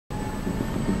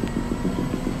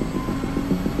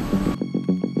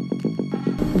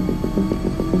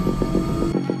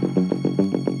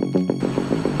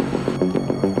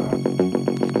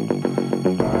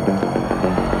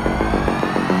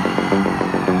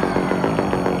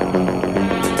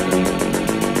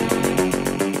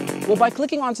Well, by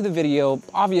clicking onto the video,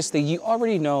 obviously you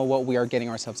already know what we are getting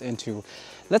ourselves into.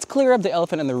 Let's clear up the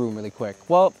elephant in the room really quick.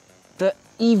 Well, the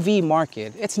EV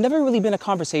market, it's never really been a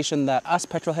conversation that us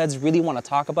petrolheads really want to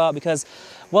talk about because,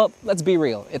 well, let's be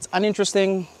real. It's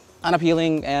uninteresting,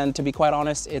 unappealing, and to be quite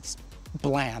honest, it's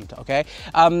bland, okay?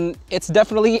 It's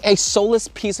definitely a soulless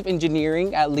piece of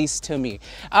engineering, at least to me.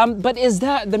 But is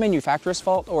that the manufacturer's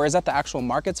fault or is that the actual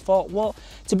market's fault? Well,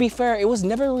 to be fair, it was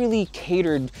never really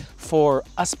catered for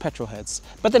us petrolheads.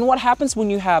 But then what happens when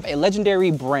you have a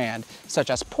legendary brand such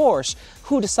as Porsche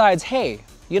who decides, hey,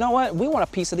 you know what? We want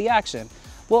a piece of the action.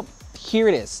 Well, here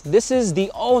it is. This is the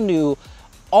all-new,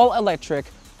 all-electric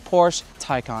Porsche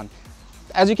Taycan.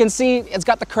 As you can see, it's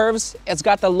got the curves, it's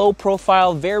got the low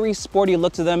profile, very sporty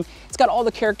look to them. It's got all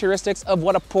the characteristics of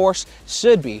what a Porsche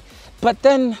should be. But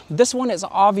then this one is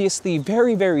obviously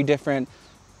very, very different.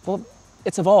 Well,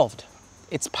 it's evolved.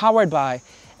 It's powered by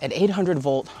an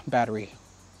 800-volt battery.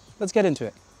 Let's get into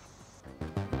it.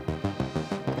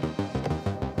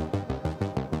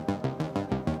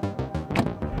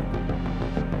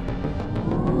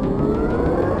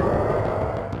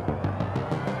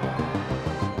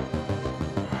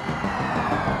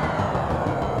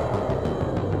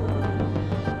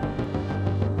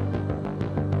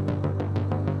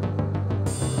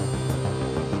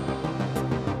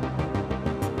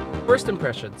 First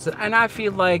impressions, and I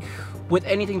feel like with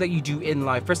anything that you do in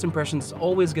life, first impressions is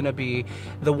always going to be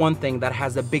the one thing that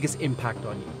has the biggest impact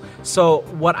on you. So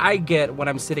what I get when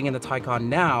I'm sitting in the Taycan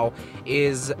now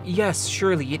is, yes,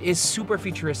 surely it is super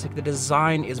futuristic. The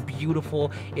design is beautiful.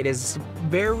 It is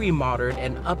very modern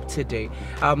and up to date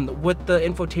with the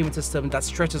infotainment system that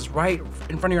stretches right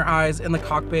in front of your eyes in the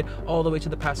cockpit all the way to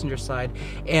the passenger side.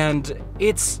 And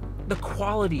it's the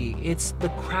quality, it's the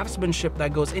craftsmanship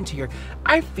that goes into here.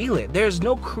 I feel it. There's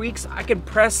no creaks. I can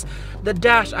press the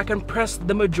dash, I can press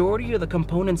the majority of the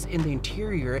components in the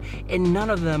interior, and none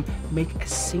of them make a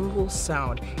single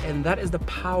sound. And that is the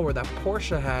power that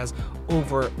Porsche has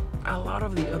over a lot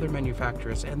of the other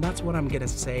manufacturers, and that's what I'm gonna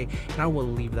say, and I will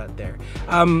leave that there.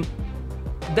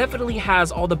 Definitely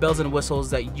has all the bells and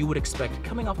whistles that you would expect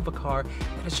coming off of a car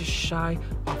that is just shy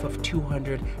off of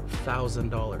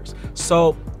 $200,000.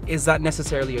 So is that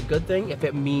necessarily a good thing if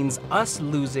it means us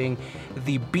losing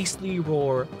the beastly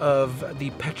roar of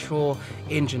the petrol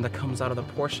engine that comes out of the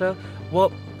Porsche?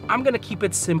 Well, I'm gonna keep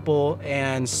it simple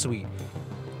and sweet.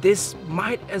 This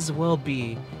might as well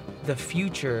be the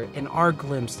future and our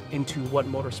glimpse into what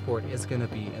motorsport is gonna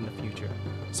be in the future.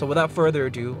 So without further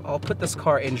ado, I'll put this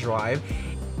car in drive.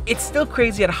 It's still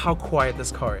crazy at how quiet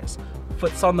this car is.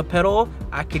 Foot's on the pedal,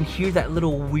 I can hear that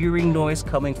little whirring noise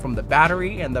coming from the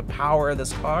battery and the power of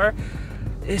this car.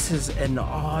 This is an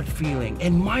odd feeling.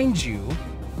 And mind you,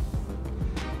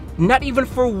 not even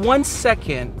for 1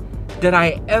 second did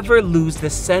I ever lose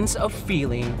the sense of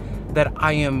feeling that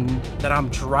I'm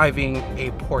driving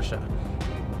a Porsche.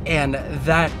 And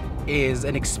that is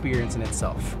an experience in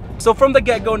itself. So from the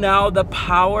get-go now, the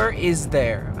power is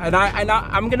there. And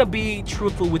I'm gonna be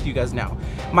truthful with you guys now.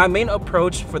 My main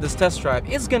approach for this test drive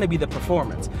is gonna be the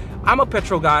performance. I'm a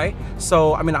petrol guy,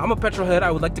 so I'm a petrol head,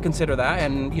 I would like to consider that.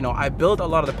 And you know, I build a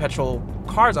lot of the petrol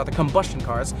cars out, the combustion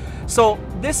cars. So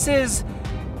this is,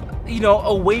 you know,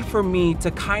 a way for me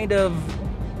to kind of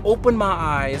open my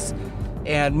eyes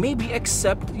and maybe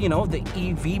accept, you know, the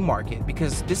EV market,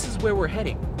 because this is where we're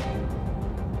heading.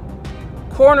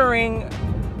 Cornering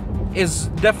is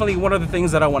definitely one of the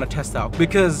things that I want to test out,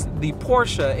 because the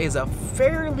Porsche is a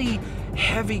fairly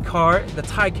heavy car. The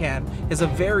Taycan is a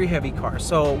very heavy car,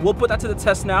 so we'll put that to the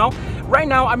test now. Right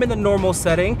now I'm in the normal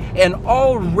setting, and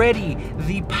already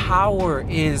the power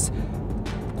is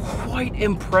quite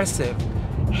impressive.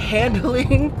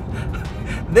 Handling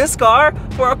this car,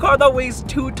 for a car that weighs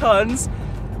 2 tons,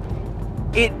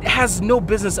 it has no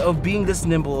business of being this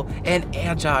nimble and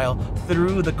agile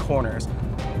through the corners.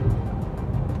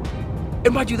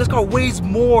 And mind you, this car weighs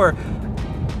more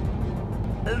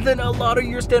than a lot of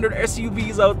your standard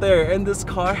SUVs out there, and this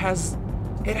car has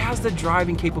the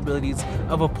driving capabilities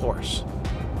of a Porsche.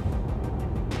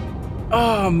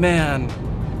 Oh man,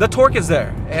 the torque is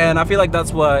there, and I feel like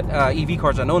that's what EV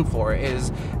cars are known for,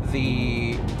 is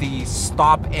the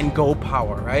stop and go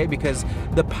power, right? Because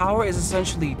the power is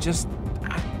essentially just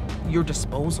at your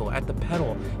disposal, at the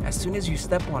pedal. As soon as you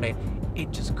step on it,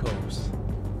 it just goes.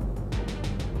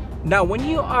 Now, when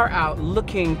you are out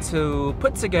looking to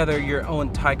put together your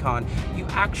own Taycan, you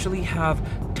actually have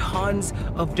tons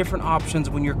of different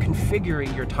options when you're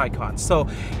configuring your Taycan. So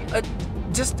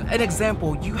just an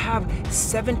example, you have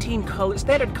 17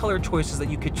 standard color choices that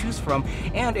you could choose from,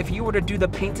 and if you were to do the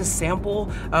paint to sample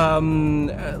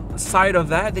side of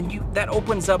that, then that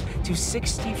opens up to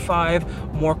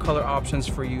 65 more color options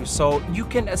for you. So you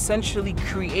can essentially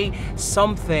create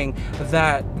something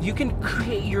that you can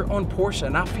create your own Porsche,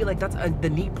 and I feel like that's the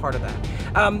neat part of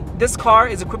that. This car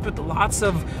is equipped with lots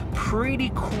of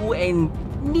pretty cool and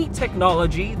neat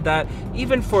technology that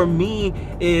even for me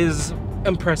is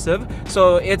impressive.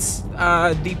 So it's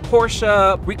the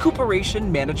Porsche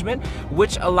recuperation management,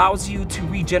 which allows you to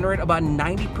regenerate about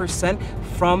 90%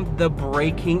 from the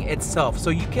braking itself. So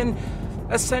you can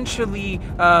essentially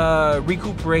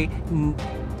recuperate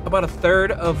about a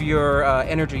third of your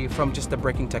energy from just the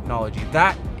braking technology.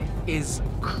 That is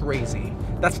crazy.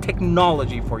 That's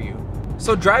technology for you.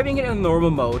 So driving it in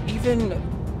normal mode, even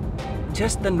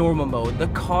just the normal mode, the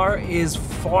car is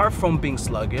far from being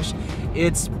sluggish.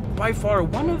 It's by far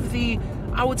one of the,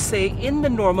 I would say, in the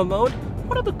normal mode,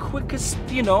 one of the quickest,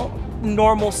 you know,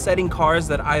 normal setting cars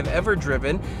that I've ever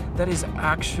driven that is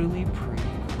actually pretty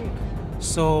quick.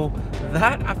 So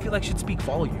that, I feel like, should speak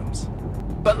volumes.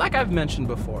 But like I've mentioned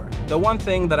before, the one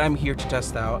thing that I'm here to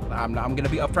test out, I'm gonna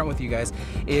be upfront with you guys,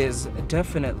 is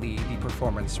definitely the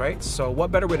performance, right? So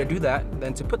what better way to do that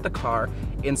than to put the car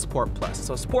in Sport Plus?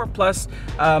 So Sport Plus,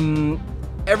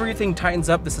 everything tightens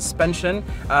up, the suspension,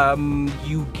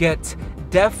 you get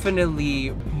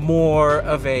definitely more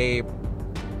of a,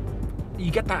 you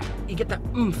get that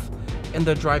oomph in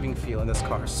the driving feel in this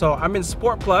car. So I'm in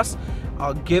Sport Plus.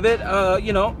 I'll give it,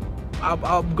 you know,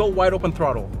 I'll go wide open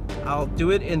throttle. I'll do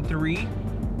it in 3,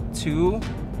 2,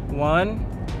 1.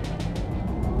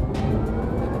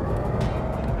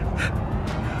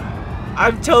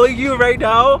 I'm telling you right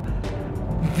now,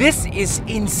 this is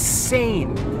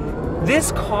insane.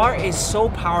 This car is so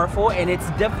powerful, and it's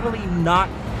definitely not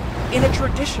in a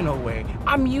traditional way.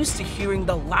 I'm used to hearing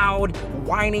the loud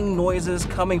whining noises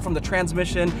coming from the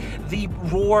transmission, the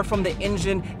roar from the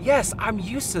engine. Yes, I'm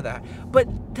used to that. But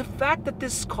the fact that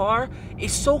this car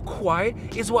is so quiet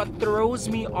is what throws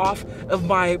me off of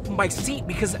my seat,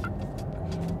 because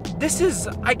this is,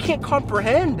 I can't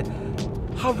comprehend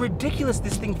how ridiculous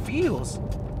this thing feels.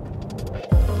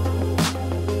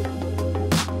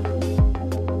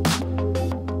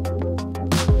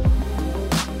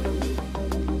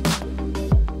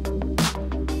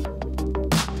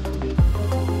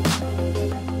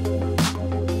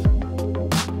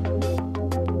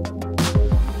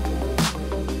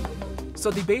 So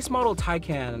the base model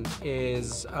Taycan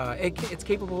is, it's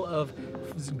capable of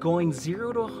going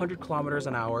 0 to 100 kilometers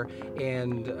an hour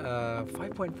in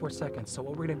 5.4 seconds. So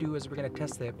what we're gonna do is we're gonna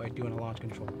test it by doing a launch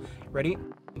control. Ready?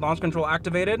 Launch control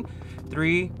activated.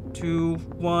 3, 2,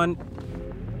 1.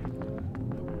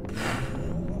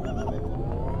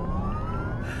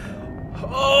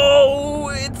 Oh,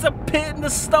 it's a pit in the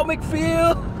stomach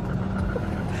feel.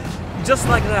 Just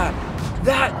like that.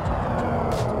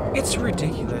 It's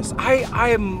ridiculous. I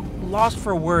am lost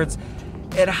for words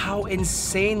at how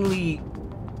insanely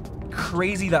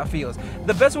crazy that feels.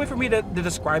 The best way for me to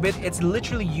describe it, it's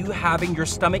literally you having your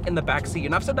stomach in the back seat.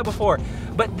 And I've said that before,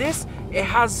 but this, it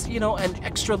has, you know, an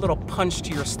extra little punch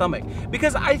to your stomach.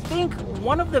 Because I think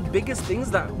one of the biggest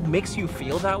things that makes you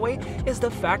feel that way is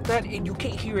the fact that you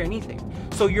can't hear anything.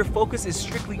 So your focus is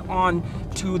strictly on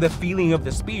to the feeling of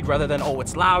the speed rather than, oh,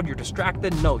 it's loud, you're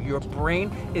distracted. No, your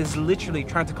brain is literally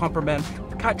trying to comprehend,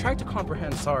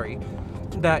 sorry,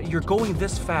 that you're going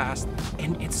this fast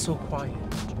and it's so quiet.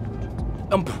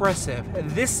 Impressive.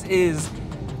 This is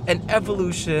an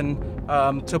evolution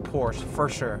to Porsche for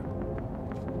sure.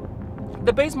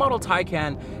 The base model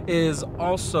Taycan is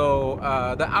also,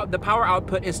 the power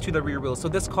output is to the rear wheel. So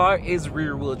this car is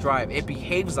rear wheel drive. It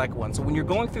behaves like one. So when you're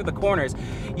going through the corners,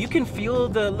 you can feel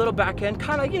the little back end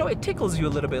kind of, you know, it tickles you a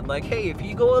little bit. Like, hey, if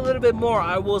you go a little bit more,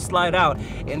 I will slide out.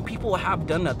 And people have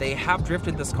done that. They have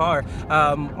drifted this car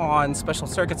on special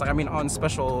circuits, I mean on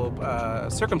special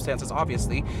circumstances,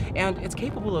 obviously. And it's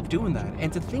capable of doing that.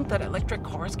 And to think that electric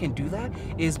cars can do that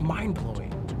is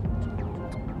mind-blowing.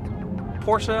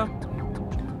 Porsche,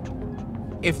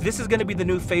 if this is going to be the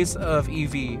new face of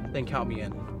EV, then count me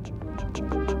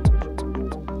in.